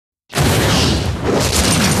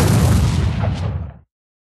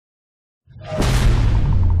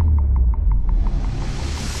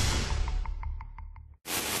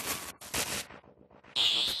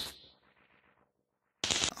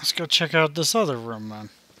go check out this other room then.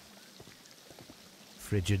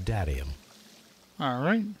 Frigidarium.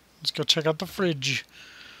 Alright, let's go check out the fridge.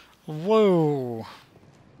 Whoa!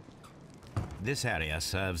 This area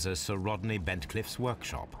serves as Sir Rodney Bentcliffe's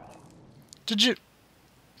workshop. Did you...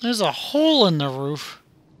 There's a hole in the roof.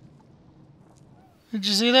 Did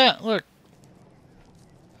you see that? Look.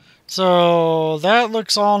 So, that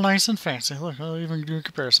looks all nice and fancy. Look, I'll even do a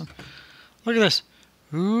comparison. Look at this.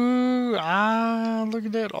 Ooh, look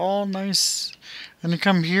at that. All nice. And you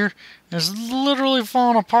come here, and it's literally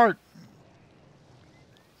falling apart.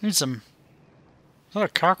 Need some... Is that a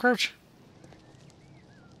cockroach?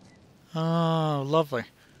 Oh, lovely.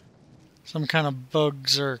 Some kind of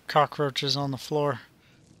bugs or cockroaches on the floor.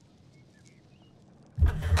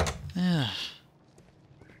 Yeah.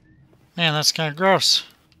 Man, that's kind of gross.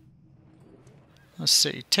 Let's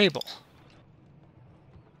see. Table.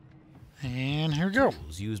 And here we go.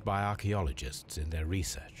 Tools used by archaeologists in their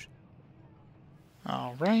research.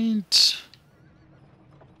 Alright.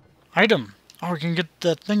 Item. Oh, we can get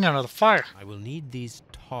that thing out of the fire. I will need these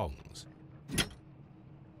tongs.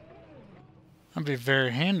 That'd be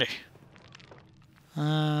very handy.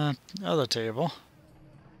 Other table.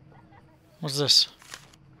 What's this?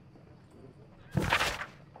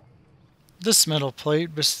 This metal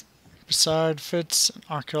plate, beside fits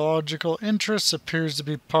archaeological interests, appears to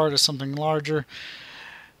be part of something larger.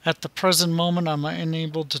 At the present moment, I'm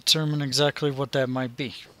unable to determine exactly what that might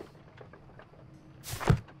be.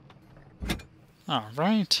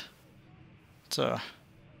 Alright. It's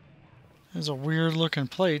a weird looking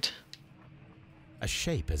plate. A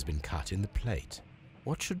shape has been cut in the plate.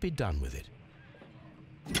 What should be done with it?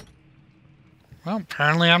 Well,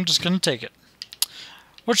 apparently I'm just going to take it.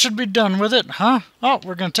 What should be done with it, huh? Oh,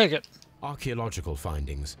 we're going to take it. Archaeological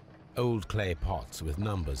findings. Old clay pots with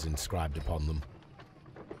numbers inscribed upon them.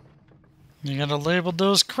 You got to label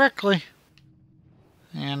those correctly.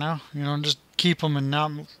 You know, you don't just keep them and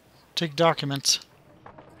not take documents.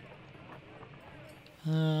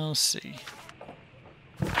 Let's see.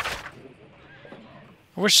 I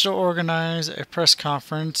wish to organize a press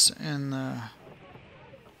conference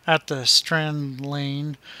at the Strand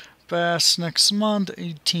Lane Bass next month.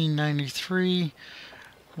 1893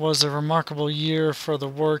 was a remarkable year for the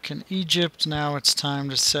work in Egypt. Now it's time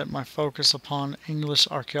to set my focus upon English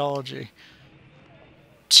archaeology.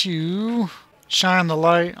 To shine the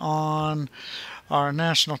light on our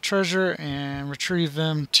national treasure and retrieve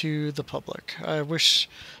them to the public. I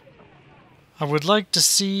would like to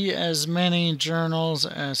see as many journals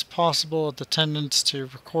as possible at attendance to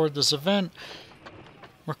record this event.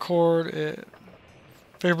 Record it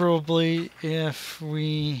favorably if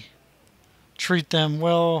we treat them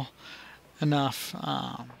well enough.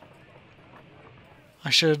 I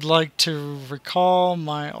should like to recall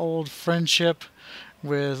my old friendship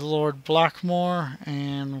with Lord Blackmore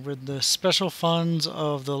and with the special funds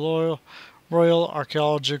of the Royal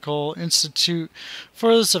Archaeological Institute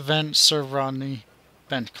for this event, Sir Rodney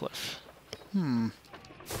Bentcliffe.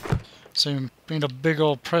 So you made a big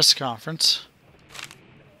old press conference.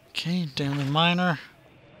 Okay, Daily Miner.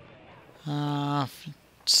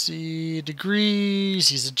 See, degrees.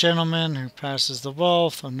 He's a gentleman who passes the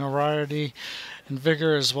wealth of notoriety and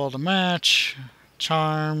vigor as well to match.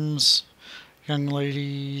 Charms. Young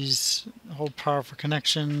ladies hold powerful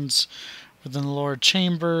connections within the Lord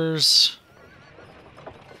Chambers.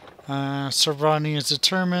 Sir Rodney is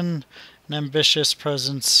determined, an ambitious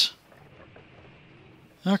presence.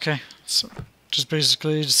 Okay, so just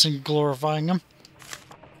basically glorifying him.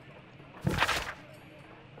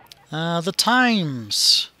 The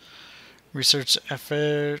Times. Research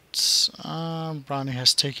efforts. Rodney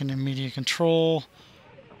has taken immediate control.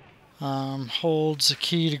 Holds a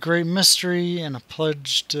key to great mystery and a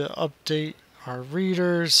pledge to update our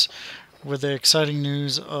readers with the exciting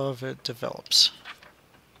news of it develops.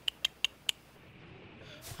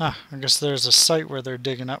 I guess there's a site where they're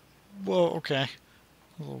digging up. Whoa, okay.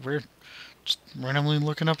 A little weird. Just randomly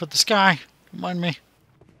looking up at the sky. Don't mind me.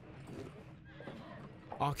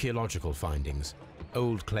 Archaeological findings.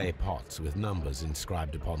 Old clay pots with numbers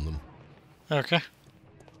inscribed upon them. Okay.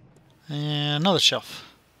 And another shelf.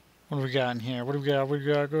 What do we got in here? What do we got? What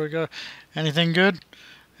do we got? Anything good?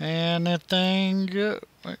 Anything good?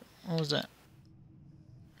 Wait, what was that?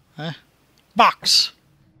 Huh? Box!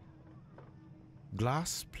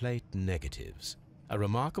 Glass plate negatives. A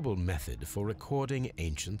remarkable method for recording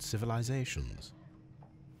ancient civilizations.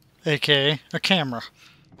 AKA a camera.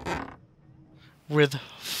 With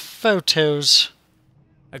photos.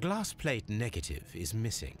 A glass plate negative is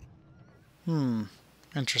missing.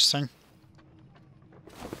 Interesting.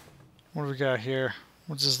 What do we got here?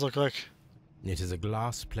 What does this look like? It is a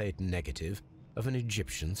glass plate negative of an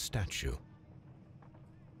Egyptian statue.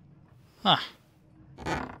 Ah.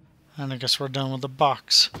 And I guess we're done with the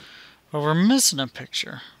box. But we're missing a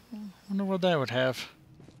picture. Wonder what that would have.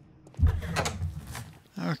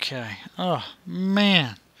 Okay. Oh,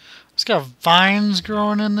 man. It's got vines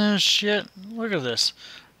growing in this shit. Look at this.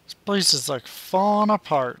 This place is like falling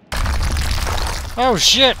apart. Oh,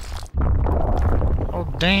 shit. Oh,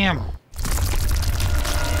 damn.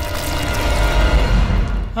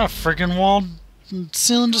 That freaking wall and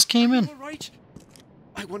ceiling just came in. All right.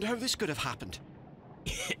 I wonder how this could have happened.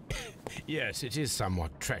 Yes, it is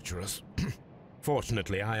somewhat treacherous.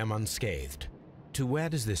 Fortunately, I am unscathed. To where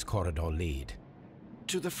does this corridor lead?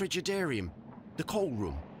 To the frigidarium, the coal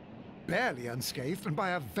room. Barely unscathed and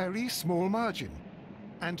by a very small margin.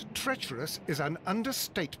 And treacherous is an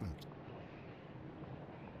understatement.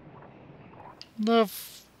 The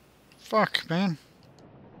fuck, man?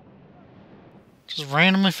 Just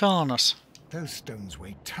randomly fell on us. Those stones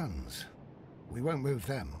weigh tons. We won't move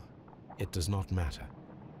them. It does not matter.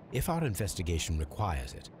 If our investigation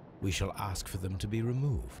requires it, we shall ask for them to be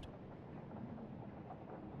removed.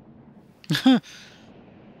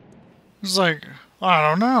 It's like, I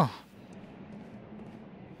don't know.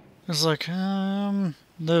 It's like,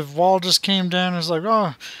 the wall just came down. It's like,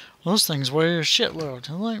 oh, those things weigh a shitload.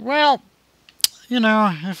 I'm like, well, you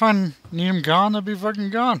know, if I need them gone, they'll be fucking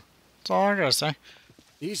gone. That's all I gotta say.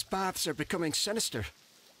 These baths are becoming sinister.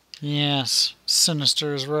 Yes,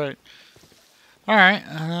 sinister is right. Alright,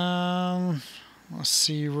 let's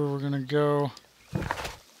see where we're gonna go.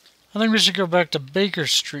 I think we should go back to Baker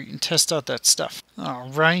Street and test out that stuff.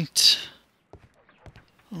 Alright.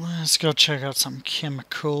 Let's go check out some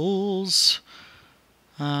chemicals.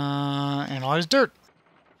 Analyze dirt.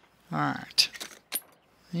 Alright.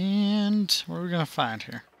 And what are we gonna find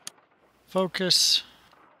here? Focus.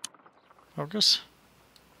 Focus.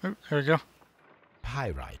 Oh, there we go.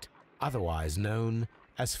 Pyrite, otherwise known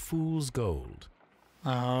as fool's gold.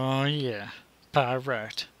 Oh, yeah.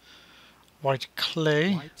 Pyrite. White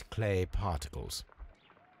clay. White clay particles.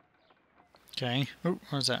 Okay. Oh,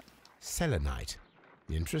 what's that? Selenite.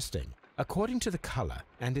 Interesting. According to the color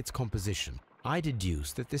and its composition, I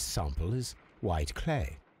deduce that this sample is white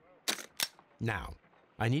clay. Now,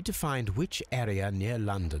 I need to find which area near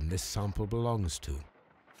London this sample belongs to.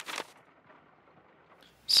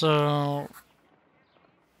 So,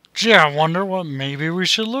 gee, I wonder what maybe we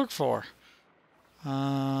should look for.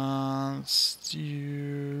 Let's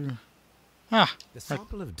do... Ah, The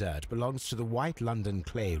sample of dirt belongs to the White London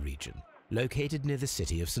clay region, located near the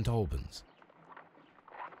city of St. Albans.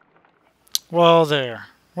 well, there.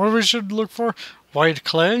 What we should look for? White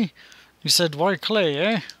clay? You said white clay,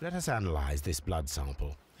 eh? Let us analyze this blood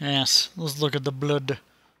sample. Yes, let's look at the blood.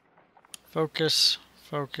 Focus,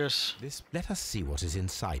 focus. Let us see what is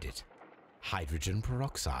inside it. Hydrogen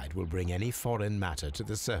peroxide will bring any foreign matter to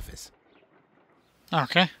the surface.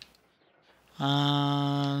 Okay.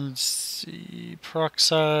 Let's see.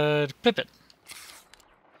 Peroxide pipette.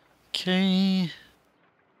 Okay.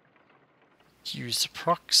 Use the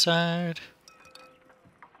peroxide.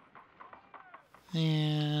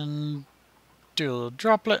 And do a little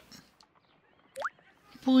droplet.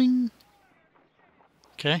 Boing.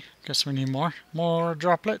 Okay, guess we need more. More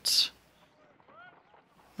droplets.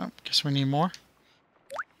 Oh, guess we need more.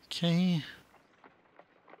 Okay.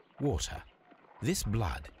 Water. This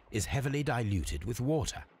blood is heavily diluted with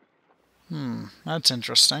water. That's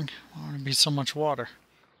interesting. Why would it be so much water?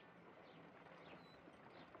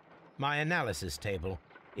 My analysis table.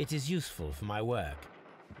 It is useful for my work.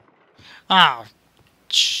 Ah,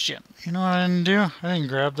 shit. You know what I didn't do? I didn't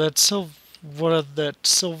grab that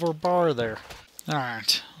silver bar there.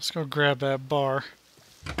 Alright, let's go grab that bar.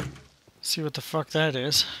 See what the fuck that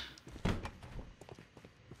is.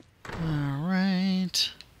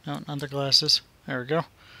 Alright. No, not the glasses. There we go.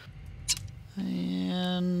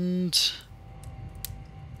 And...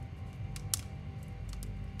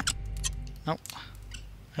 nope.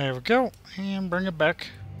 There we go. And bring it back.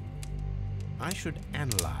 I should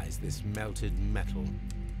analyze this melted metal.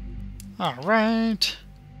 Alright.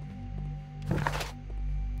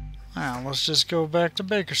 Now, let's just go back to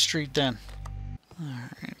Baker Street then.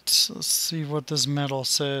 Alright, so let's see what this metal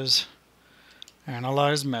says.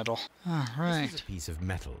 Analyze metal. This Alright. is a piece of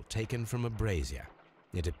metal taken from a brazier.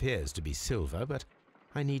 It appears to be silver, but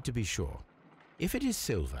I need to be sure. If it is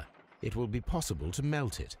silver, it will be possible to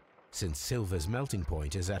melt it, since silver's melting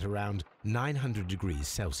point is at around 900 degrees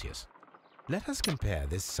Celsius. Let us compare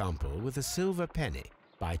this sample with a silver penny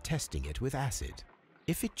by testing it with acid.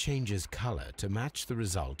 If it changes color to match the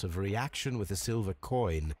result of a reaction with a silver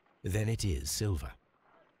coin, then it is silver.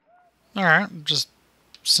 Alright, just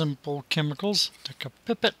simple chemicals. Take a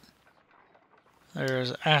pipette.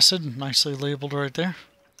 There's acid, nicely labeled right there.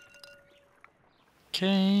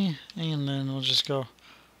 Okay, and then we'll just go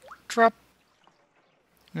drop.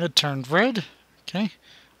 It turned red. Okay,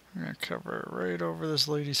 we're going to cover it right over this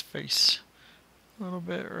lady's face. A little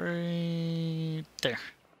bit right there.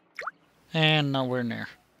 And nowhere near.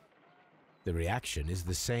 The reaction is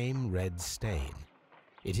the same red stain.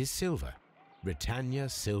 It is silver, Britannia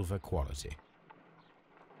silver quality.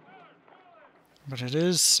 But it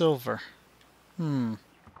is silver.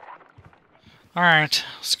 Alright,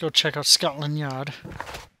 let's go check out Scotland Yard.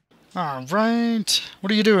 Alright,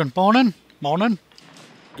 what are you doing? Morning? Morning?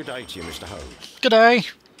 Good day to you, Mr. Holmes. G'day.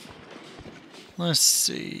 Let's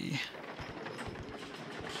see.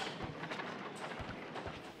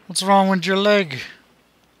 What's wrong with your leg?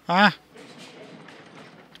 Huh?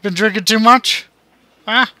 Been drinking too much?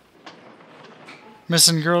 Huh?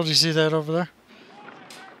 Missing girl, do you see that over there?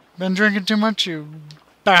 Been drinking too much, you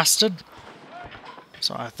bastard.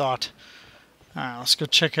 So I thought. Alright, let's go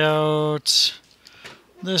check out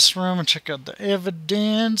this room and check out the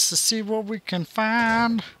evidence to see what we can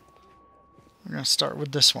find. We're going to start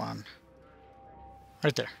with this one.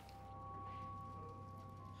 Right there.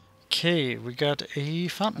 Okay, we got a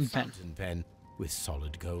fountain pen. Fountain pen with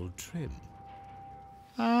solid gold trim.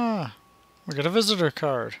 Ah, we got a visitor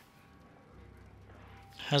card.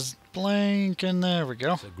 Has blank and there we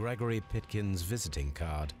go. Sir Gregory Pitkin's visiting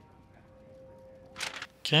card.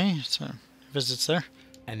 Okay, so visits there.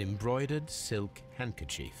 An embroidered silk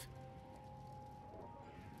handkerchief.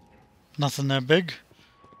 Nothing that big.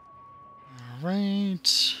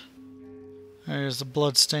 Alright. There's the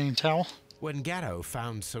blood-stained towel. When Garrow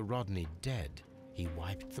found Sir Rodney dead, he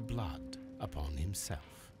wiped the blood upon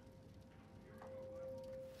himself.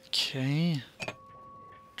 Okay.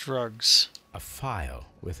 Drugs. A phial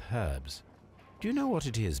with herbs. Do you know what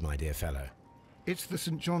it is, my dear fellow? It's the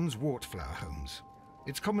St. John's wort flower, Holmes.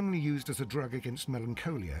 It's commonly used as a drug against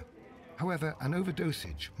melancholia. However, an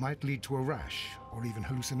overdosage might lead to a rash or even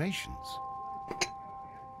hallucinations.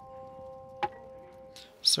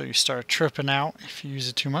 So you start tripping out if you use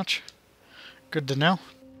it too much. Good to know.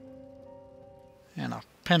 And a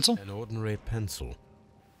pencil. An ordinary pencil.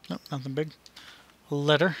 Nope, nothing big. A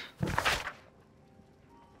letter.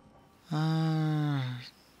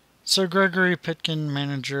 Sir Gregory Pitkin,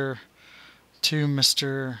 manager to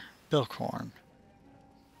Mr. Bilkhorn.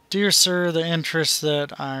 Dear Sir, the interests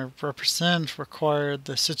that I represent require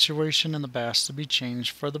the situation in the baths to be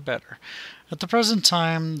changed for the better. At the present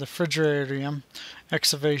time, the frigidarium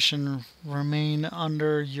excavation remain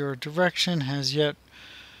under your direction, as yet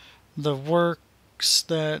the works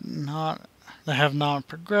that have not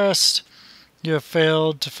progressed. You have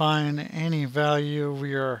failed to find any value.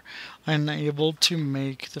 We are unable to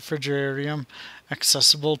make the frigidarium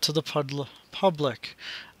accessible to the public.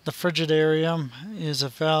 The frigidarium is a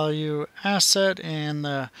value asset in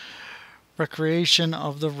the recreation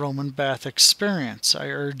of the Roman bath experience. I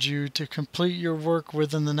urge you to complete your work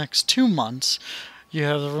within the next 2 months. You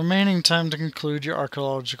have the remaining time to conclude your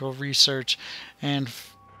archaeological research and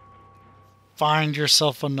find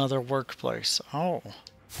yourself another workplace. Oh.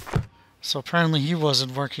 So apparently he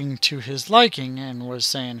wasn't working to his liking and was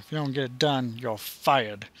saying, if you don't get it done, you're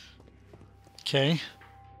fired. Okay.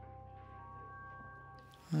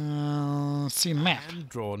 Let's see, map.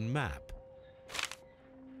 Hand-drawn map.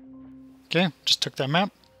 Okay, just took that map.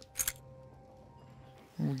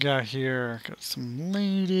 We got here, got some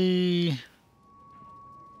lady.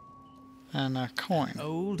 And a coin.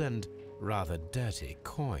 Old and rather dirty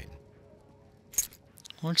coin.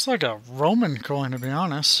 Looks like a Roman coin, to be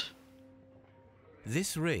honest.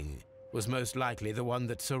 This ring was most likely the one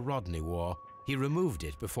that Sir Rodney wore. He removed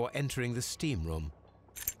it before entering the steam room.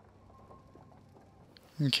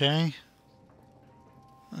 Okay.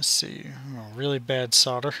 Let's see. Oh, really bad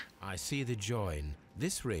solder. I see the join.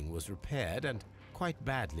 This ring was repaired, and quite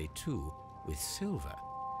badly too, with silver.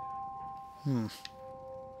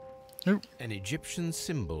 Oop. An Egyptian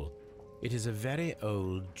symbol. It is a very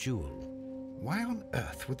old jewel. Why on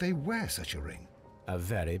earth would they wear such a ring? A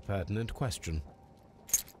very pertinent question.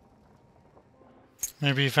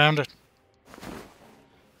 Maybe he found it.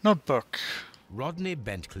 Notebook. Rodney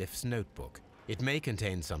Bentcliffe's notebook. It may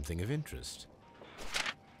contain something of interest.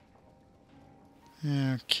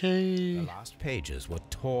 Okay. The last pages were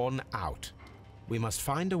torn out. We must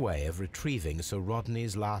find a way of retrieving Sir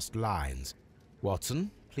Rodney's last lines.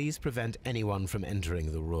 Watson, please prevent anyone from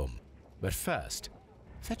entering the room. But first,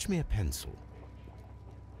 fetch me a pencil.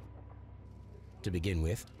 To begin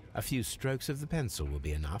with, a few strokes of the pencil will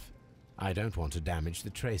be enough. I don't want to damage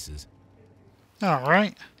the traces.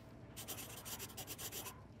 Alright.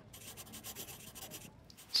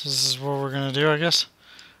 So this is what we're gonna do, I guess.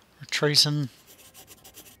 We're tracing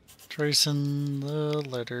the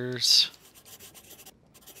letters.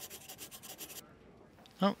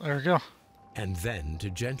 Oh, there we go. And then to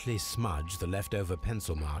gently smudge the leftover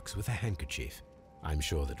pencil marks with a handkerchief. I'm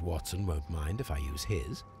sure that Watson won't mind if I use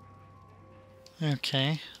his.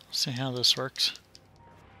 Okay, let's see how this works.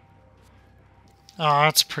 Oh,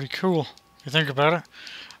 that's pretty cool, if you think about it.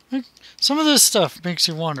 Like, some of this stuff makes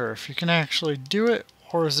you wonder if you can actually do it,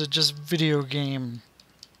 or is it just video game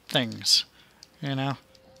things, you know?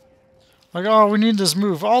 Like, oh, we need this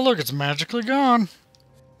move. Oh, look, it's magically gone.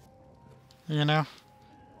 You know?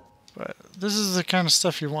 But this is the kind of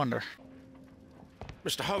stuff you wonder.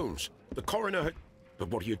 Mr. Holmes, the coroner had... But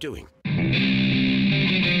what are you doing?